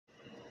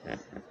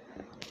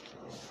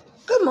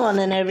Good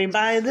morning,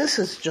 everybody. This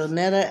is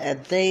Jonetta,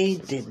 and they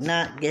did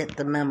not get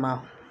the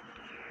memo.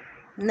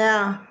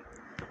 Now,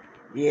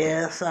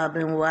 yes, I've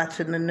been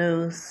watching the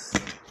news,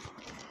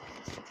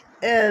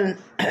 and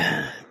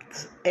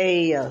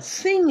a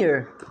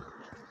senior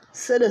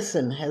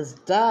citizen has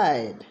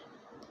died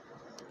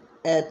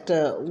at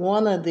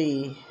one of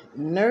the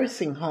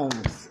nursing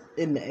homes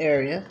in the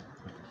area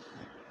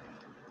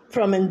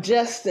from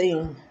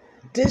ingesting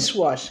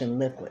dishwashing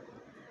liquid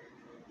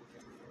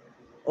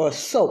or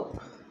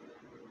soap.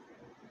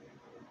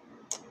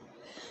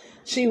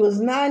 She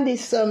was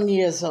 90-some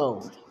years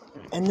old,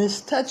 and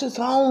this touches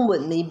home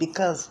with me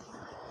because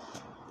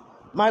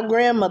my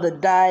grandmother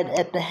died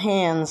at the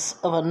hands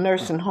of a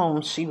nursing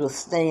home she was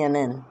staying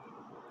in.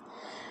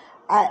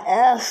 I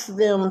asked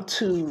them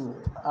to,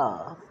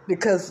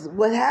 because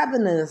what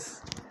happened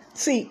is,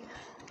 see,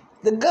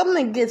 the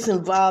government gets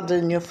involved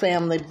in your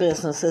family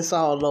business. It's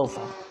all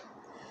over.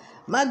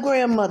 My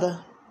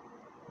grandmother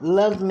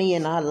loved me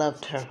and I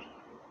loved her.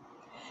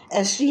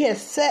 And she had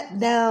sat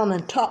down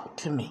and talked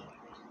to me.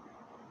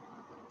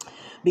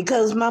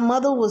 Because my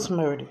mother was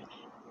murdered,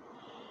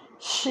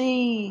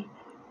 she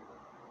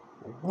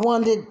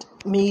wanted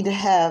me to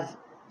have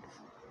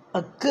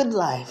a good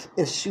life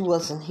if she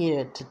wasn't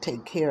here to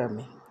take care of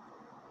me.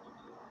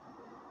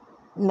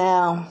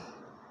 Now,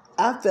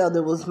 I felt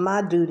it was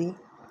my duty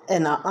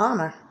and an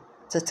honor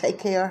to take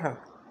care of her.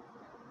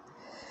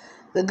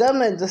 The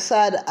government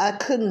decided I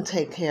couldn't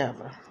take care of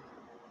her,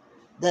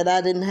 that I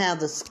didn't have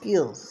the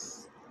skills.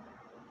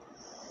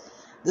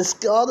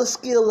 All the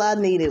skill I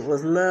needed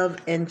was love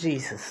and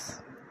Jesus.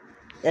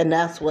 And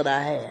that's what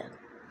I had.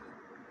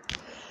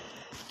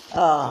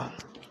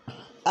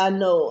 I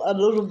know a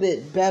little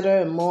bit better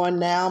and more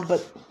now,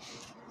 but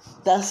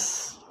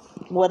that's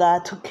what I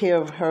took care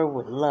of her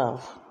with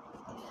love.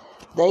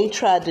 They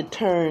tried to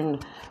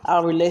turn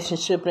our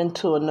relationship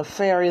into a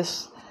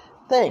nefarious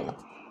thing.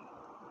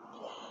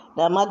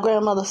 Now, my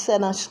grandmother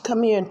said I should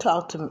come here and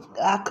talk to me.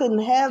 I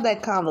couldn't have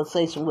that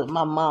conversation with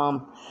my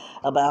mom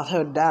about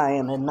her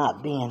dying and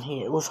not being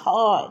here. It was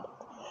hard.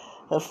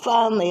 But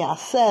finally, I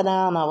sat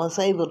down. I was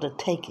able to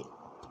take it.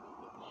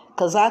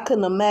 Because I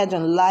couldn't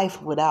imagine life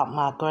without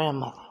my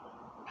grandmother.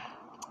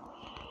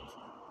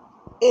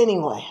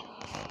 Anyway,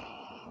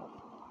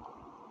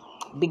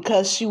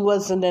 because she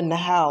wasn't in the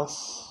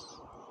house,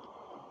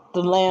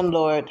 the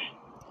landlord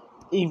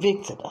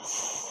evicted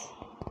us.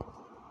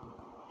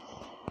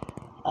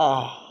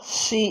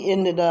 She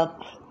ended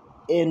up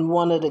in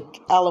one of the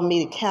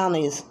Alameda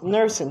County's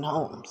nursing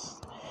homes.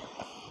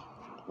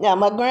 Now,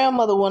 my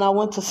grandmother, when I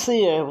went to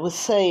see her, would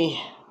say,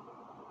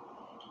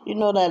 you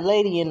know, that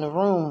lady in the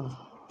room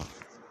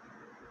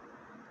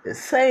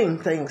is saying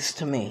things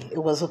to me. It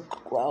was a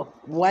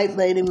white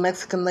lady,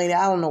 Mexican lady.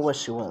 I don't know what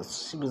she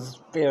was. She was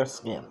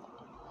fair-skinned.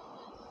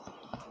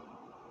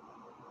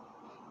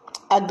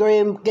 I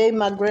gave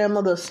my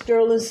grandmother a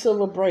sterling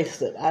silver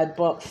bracelet. I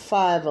bought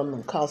 5 of them.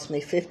 It cost me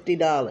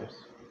 $50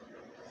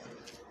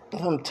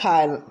 from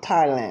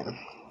Thailand.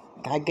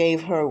 I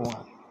gave her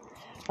one.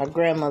 My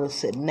grandmother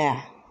said,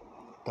 nah,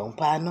 don't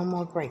buy no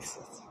more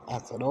bracelets. I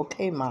said,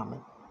 okay,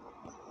 Mama.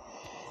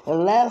 The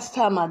last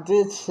time I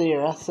did see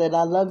her, I said,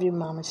 I love you,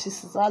 Mama. She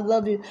says, I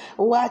love you.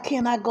 Why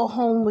can't I go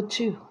home with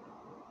you?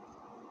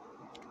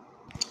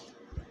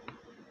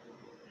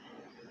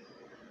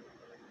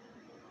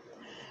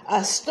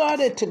 I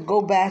started to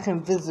go back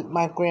and visit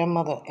my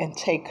grandmother and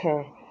take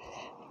her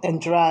and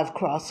drive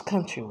cross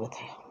country with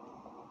her.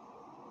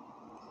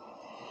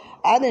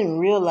 I didn't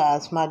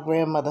realize my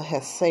grandmother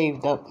had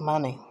saved up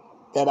money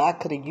that I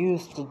could have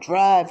used to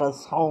drive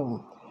us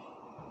home,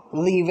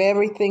 leave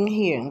everything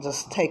here and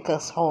just take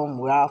us home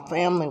where our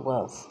family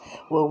was,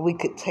 where we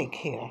could take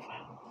care of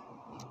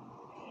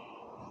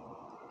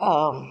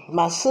her.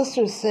 My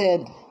sister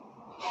said,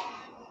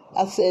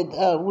 I said,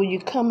 will you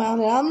come out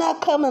here? I'm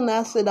not coming.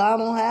 I said, I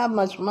don't have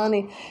much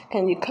money.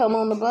 Can you come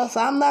on the bus?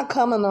 I'm not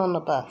coming on the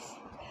bus.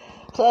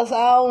 Plus,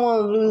 I don't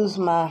want to lose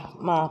my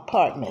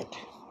apartment.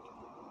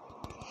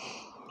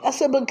 I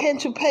said, but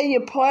can't you pay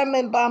your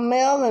apartment by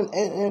mail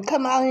and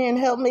come out here and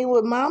help me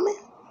with Mommy?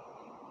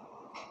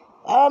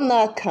 I'm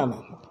not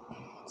coming.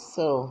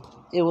 So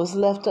it was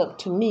left up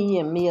to me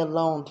and me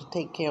alone to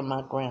take care of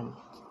my grandma.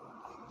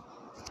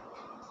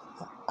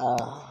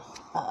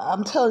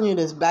 I'm telling you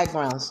this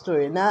background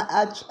story. Now,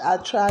 I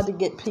tried to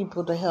get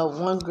people to help.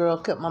 One girl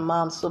kept my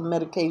mom some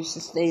medication. She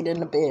stayed in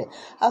the bed.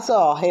 I said,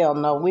 oh, hell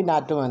no, we're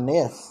not doing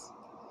this.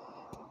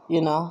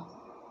 You know?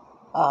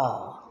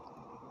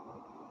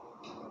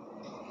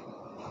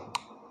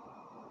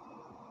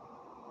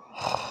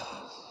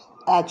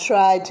 I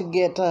tried to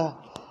get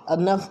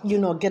enough,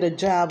 get a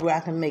job where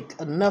I can make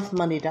enough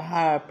money to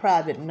hire a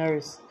private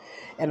nurse.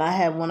 And I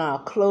had one of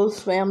our close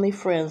family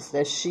friends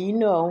that she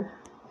knew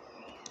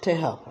to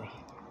help her.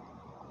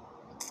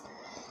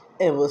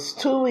 It was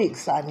 2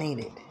 weeks I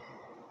needed.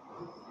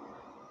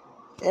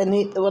 And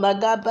when I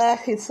got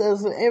back, he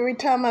says, every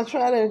time I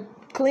try to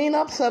clean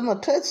up something or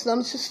touch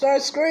something, she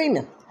starts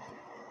screaming.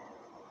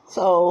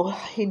 So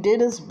he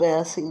did his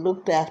best. He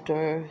looked after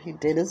her. He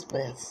did his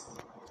best.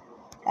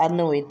 I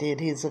know he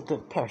did. He's a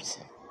good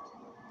person.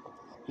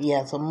 He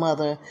has a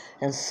mother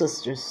and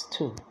sisters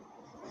too.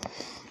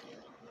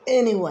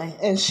 Anyway,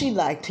 and she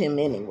liked him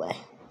anyway.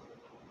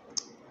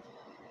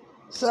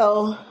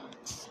 So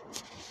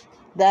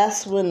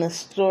that's when the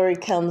story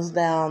comes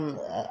down.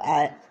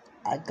 I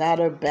got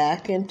her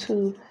back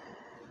into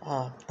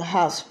the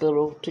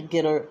hospital to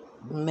get her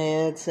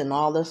meds and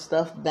all this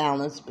stuff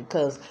balanced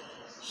because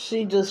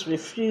she just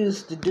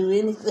refused to do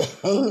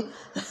anything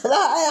that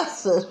I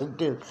asked her to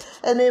do.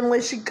 And then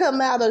when she come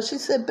out of, she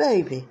said,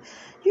 "Baby,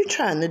 you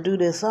trying to do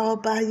this all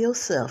by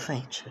yourself,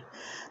 ain't you?"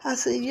 I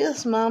said,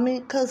 "Yes,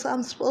 Mommy, because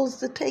I'm supposed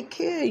to take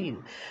care of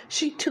you."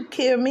 She took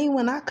care of me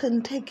when I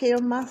couldn't take care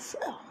of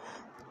myself.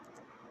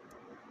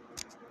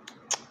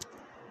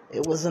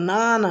 It was an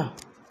honor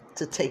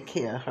to take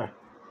care of her.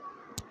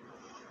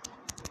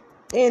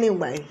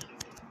 Anyway,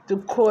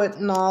 through court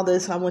and all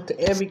this, I went to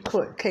every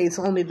court case.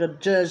 Only the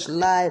judge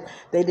lied.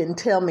 They didn't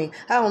tell me.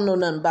 I don't know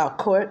nothing about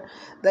court.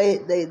 They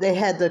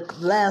had the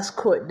last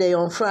court day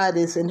on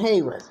Fridays in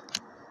Hayward.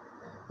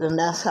 And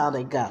that's how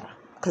they got her.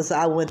 Because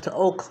I went to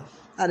Oakland.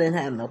 I didn't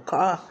have no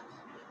car.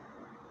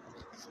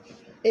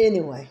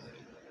 Anyway.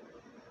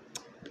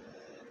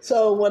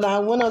 So when I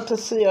went up to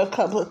see her a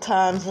couple of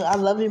times, "I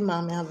love you,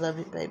 Mommy. I love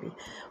you, baby.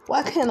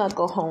 Why can't I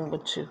go home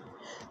with you?"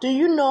 Do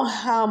you know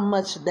how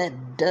much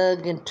that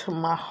dug into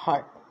my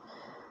heart?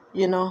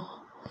 You know?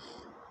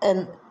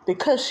 And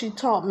because she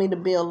taught me to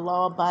be a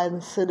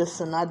law-abiding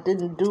citizen, I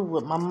didn't do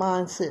what my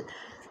mind said.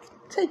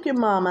 Take your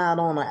mom out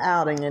on an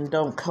outing and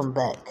don't come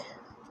back.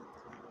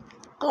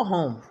 Go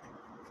home.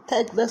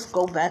 Let's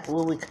go back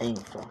where we came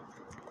from.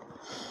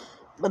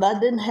 But I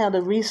didn't have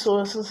the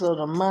resources or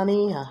the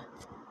money.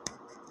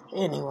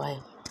 Anyway,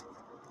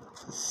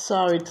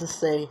 sorry to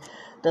say,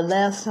 the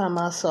last time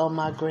I saw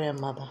my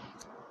grandmother,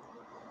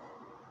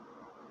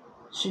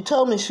 she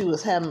told me she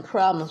was having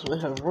problems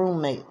with her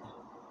roommate.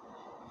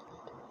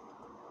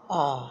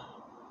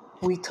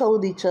 We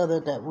told each other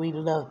that we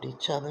loved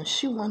each other.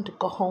 She wanted to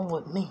go home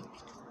with me.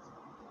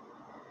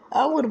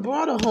 I would have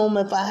brought her home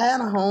if I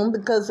had a home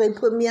because they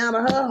put me out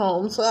of her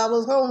home, so I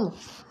was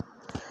homeless.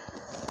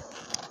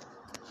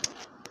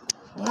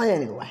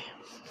 Anyway,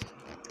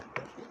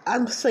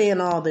 I'm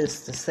saying all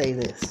this to say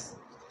this.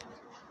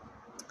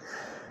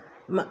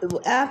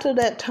 After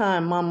that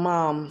time, my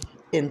mom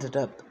ended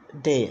up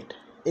dead.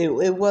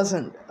 It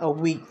wasn't a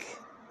week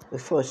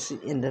before she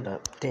ended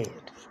up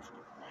dead.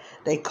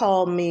 They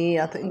called me,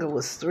 I think it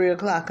was 3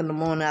 o'clock in the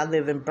morning. I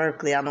live in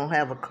Berkeley. I don't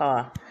have a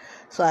car.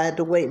 So I had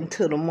to wait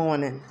until the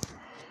morning.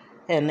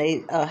 And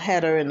they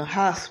had her in the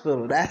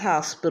hospital. That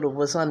hospital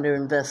was under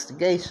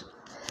investigation.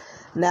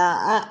 Now,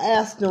 I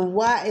asked them,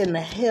 why in the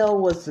hell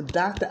was the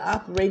doctor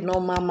operating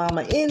on my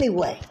mama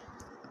anyway?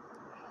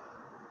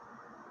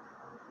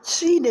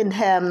 She didn't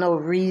have no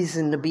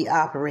reason to be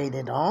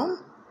operated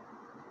on.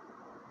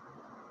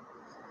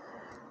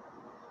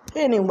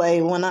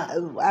 Anyway, when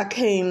I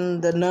came,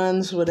 the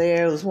nuns were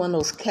there. It was one of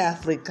those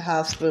Catholic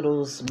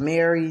hospitals,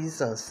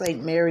 Mary's or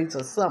St. Mary's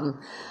or something.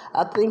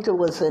 I think it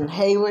was in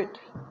Hayward.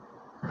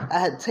 I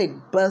had to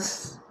take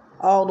bus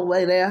all the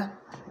way there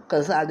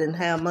because I didn't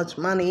have much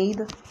money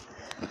either.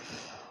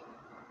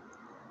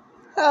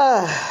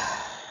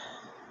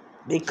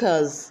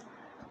 Because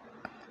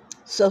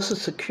Social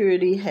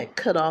Security had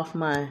cut off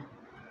my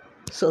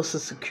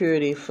Social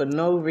Security for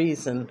no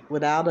reason,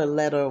 without a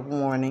letter of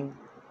warning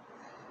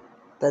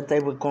that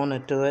they were going to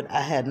do it. I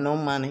had no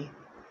money.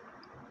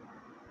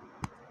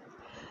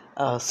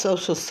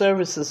 Social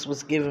Services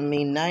was giving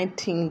me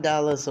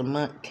 $19 a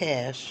month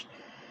cash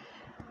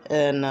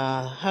and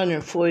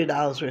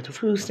 $140 worth of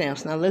food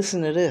stamps. Now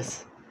listen to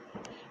this.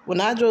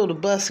 When I drove the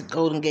bus at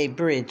Golden Gate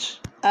Bridge,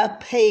 I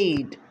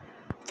paid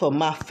for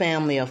my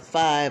family of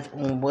 5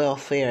 on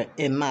welfare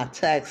in my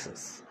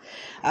taxes.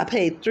 I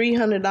paid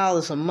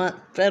 $300 a month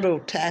federal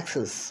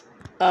taxes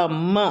a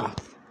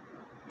month.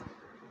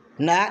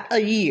 Not a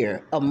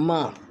year, a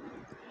month,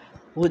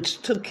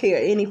 which took care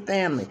of any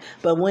family.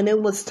 But when it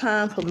was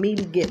time for me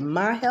to get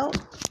my help,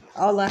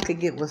 all I could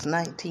get was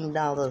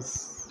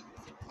 $19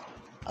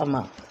 a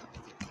month.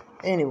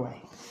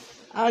 Anyway,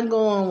 I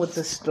go on with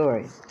the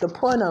story. The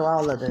point of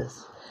all of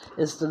this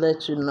is to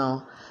let you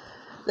know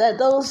that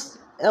those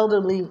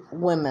elderly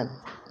women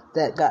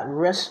that got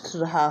rushed to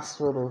the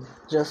hospital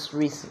just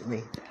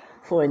recently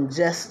for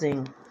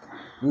ingesting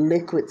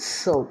liquid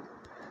soap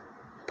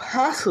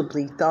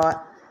possibly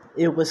thought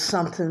it was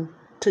something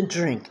to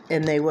drink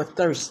and they were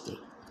thirsty.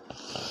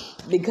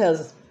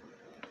 Because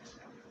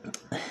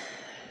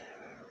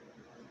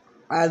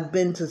I've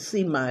been to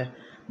see my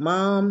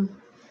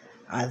mom,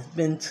 I've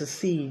been to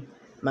see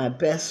my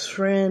best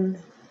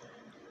friend.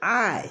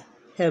 I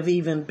have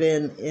even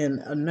been in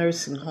a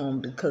nursing home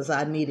because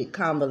I needed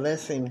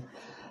convalescing.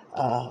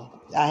 I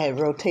had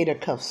rotator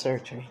cuff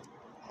surgery.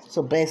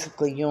 So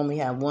basically you only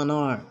have one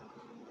arm.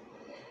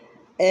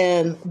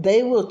 And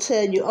they will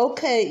tell you,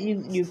 okay,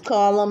 you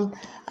call them,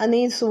 I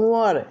need some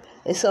water.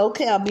 They say,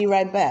 okay, I'll be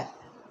right back.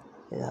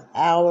 An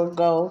hour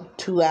ago,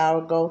 2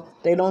 hours ago,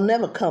 they don't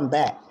never come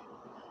back.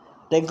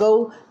 They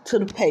go to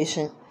the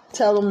patient,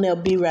 tell them they'll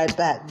be right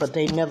back, but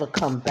they never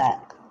come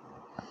back.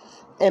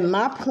 And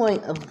my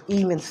point of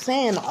even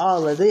saying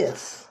all of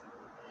this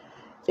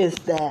is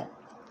that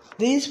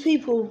these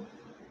people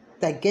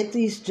that get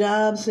these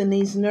jobs in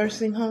these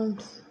nursing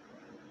homes,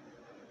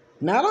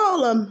 not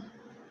all of them,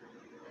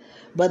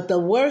 but the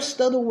worst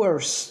of the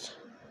worst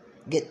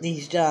get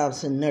these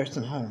jobs in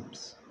nursing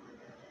homes.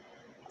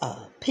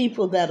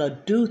 People that'll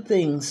do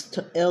things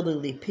to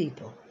elderly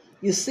people.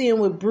 You see them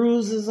with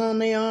bruises on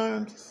their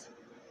arms.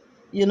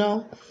 You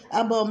know,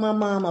 I bought my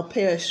mom a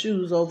pair of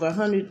shoes over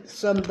 $100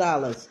 some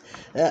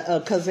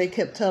because they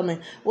kept telling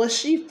me, well,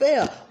 she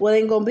fell. Well,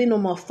 ain't going to be no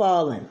more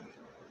falling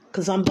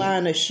because I'm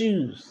buying her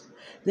shoes.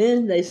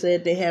 Then they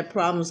said they had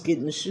problems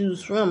getting the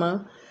shoes from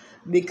her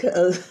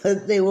because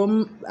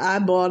I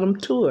bought them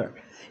to her.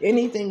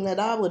 Anything that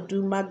I would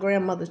do, my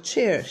grandmother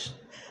cherished.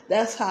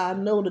 That's how I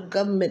know the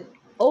government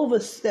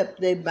overstepped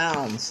their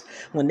bounds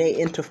when they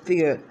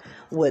interfered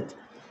with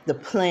the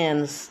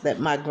plans that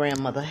my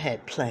grandmother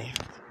had planned.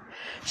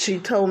 She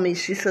told me,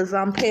 she says,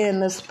 I'm paying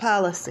this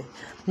policy.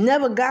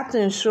 Never got the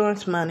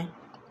insurance money.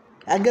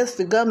 I guess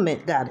the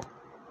government got it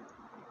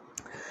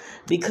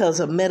because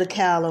of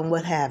Medi-Cal and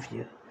what have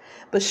you.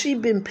 But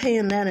she'd been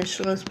paying that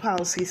insurance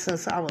policy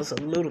since I was a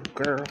little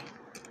girl.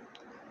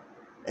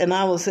 And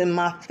I was in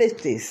my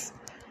 50s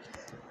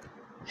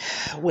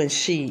when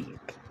she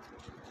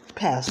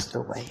passed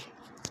away.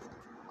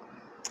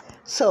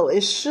 So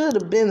it should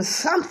have been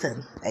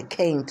something that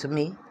came to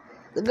me.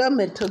 The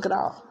government took it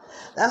off.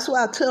 That's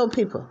why I tell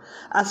people,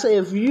 I say,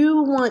 if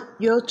you want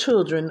your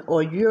children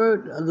or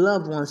your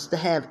loved ones to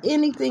have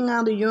anything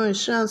out of your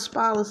insurance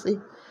policy,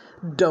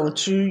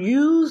 don't you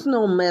use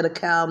no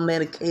Medi-Cal,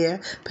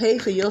 Medicare. Pay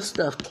for your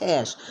stuff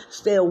cash.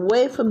 Stay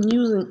away from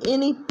using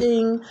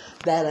anything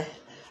that...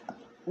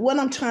 What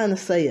I'm trying to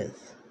say is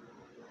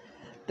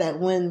that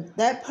when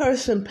that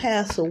person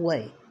passed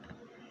away,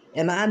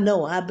 and I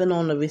know I've been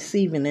on the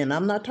receiving end,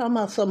 I'm not talking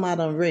about something I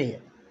done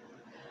read.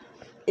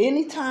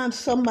 Anytime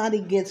somebody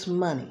gets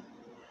money,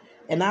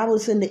 and I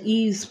was in the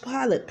Eve's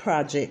pilot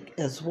project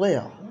as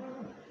well,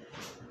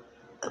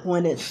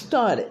 when it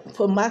started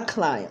for my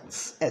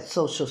clients at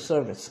social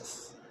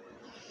services.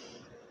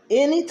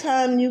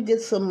 Anytime you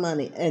get some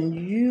money and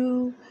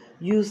you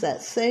use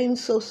that same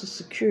Social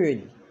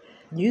Security,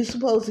 you're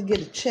supposed to get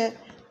a check,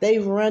 they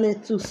run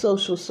it through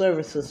social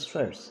services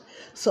first.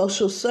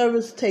 Social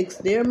service takes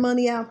their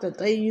money out that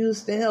they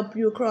use to help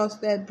you across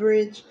that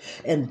bridge,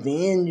 and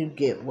then you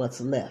get what's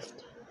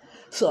left.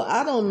 So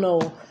I don't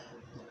know.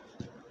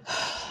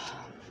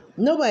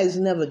 Nobody's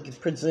never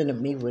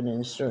presented me with an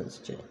insurance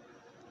check.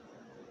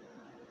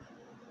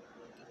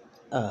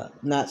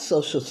 Not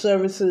social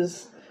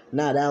services,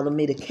 not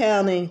Alameda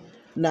County,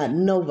 not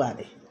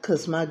nobody.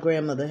 Because my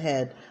grandmother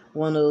had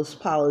one of those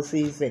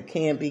policies that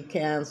can't be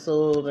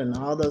canceled and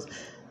all those.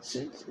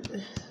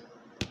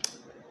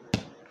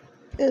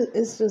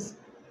 It's just,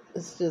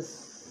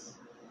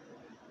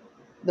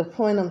 the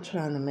point I'm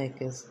trying to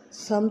make is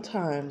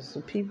sometimes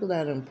the people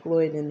that are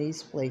employed in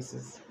these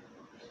places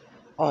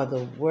are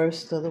the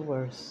worst of the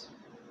worst.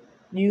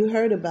 You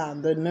heard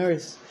about the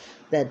nurse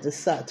that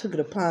took it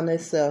upon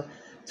herself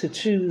to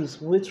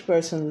choose which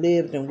person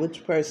lived and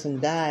which person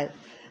died.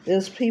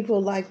 There's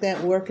people like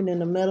that working in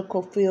the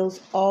medical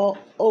fields all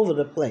over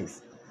the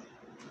place.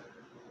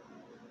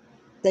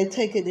 They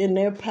take it in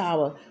their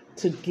power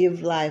to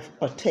give life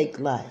or take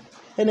life.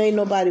 And ain't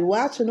nobody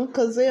watching them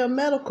because they're a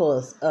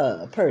medical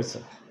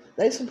person.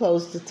 They're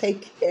supposed to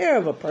take care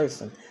of a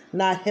person,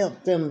 not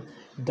help them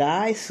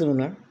die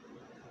sooner.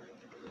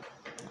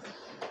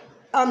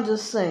 I'm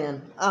just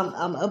saying,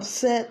 I'm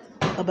upset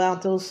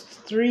about those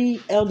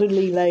 3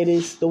 elderly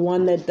ladies, the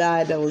one that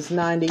died that was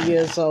 90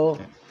 years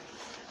old,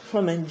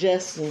 from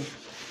ingesting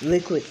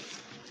liquid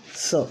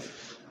soap.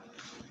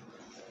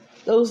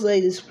 Those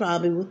ladies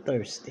probably were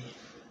thirsty.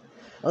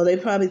 Or they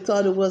probably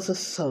thought it was a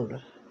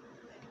soda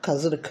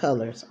because of the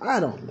colors. I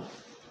don't know.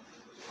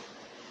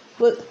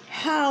 But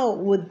how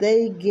would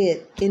they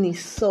get any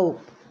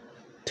soap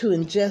to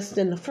ingest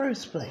in the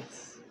first place?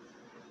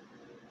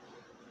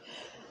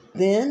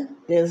 Then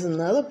there's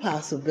another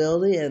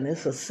possibility, and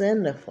it's a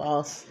sin to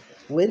false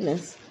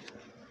witness,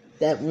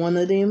 that one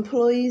of the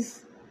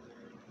employees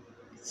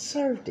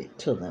served it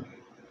to them.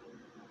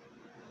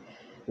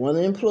 One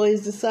of the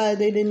employees decided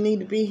they didn't need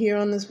to be here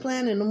on this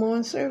planet no more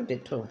and served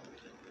it to them.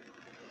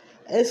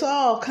 It's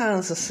all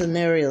kinds of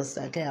scenarios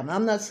that can happen.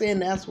 I'm not saying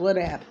that's what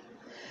happened,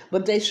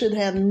 but they should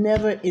have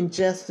never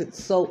ingested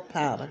soap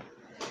powder.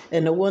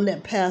 And the one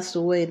that passed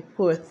away, the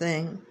poor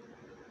thing,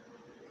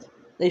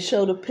 they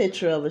showed a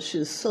picture of her. She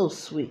was so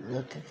sweet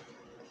looking.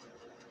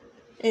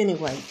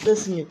 Anyway,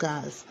 listen, you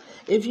guys.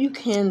 If you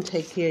can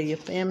take care of your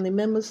family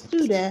members,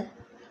 do that.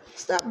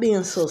 Stop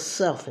being so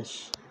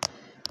selfish.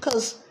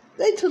 Because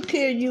they took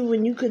care of you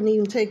when you couldn't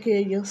even take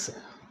care of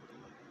yourself.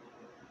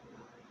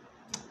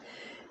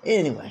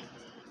 Anyway,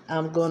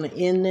 I'm going to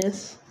end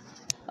this.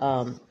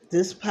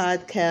 This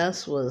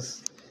podcast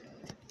was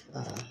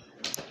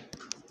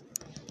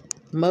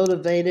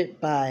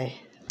motivated by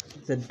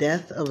the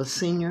death of a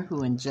senior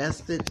who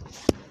ingested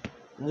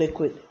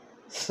liquid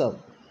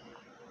soap.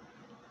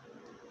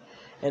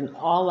 And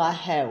all I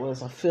had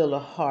was a feel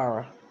of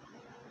horror.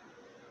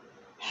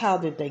 How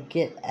did they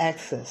get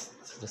access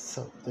to the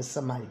soap? Did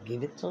somebody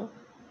give it to them?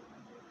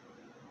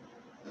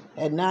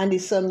 At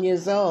 90-some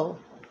years old,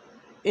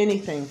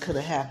 anything could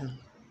have happened.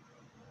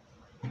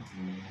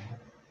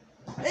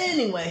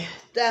 Anyway,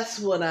 that's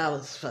what I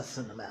was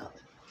fussing about.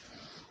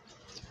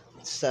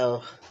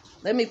 So,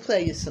 let me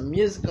play you some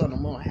music on a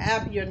more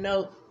happier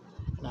note,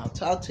 and I'll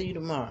talk to you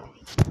tomorrow.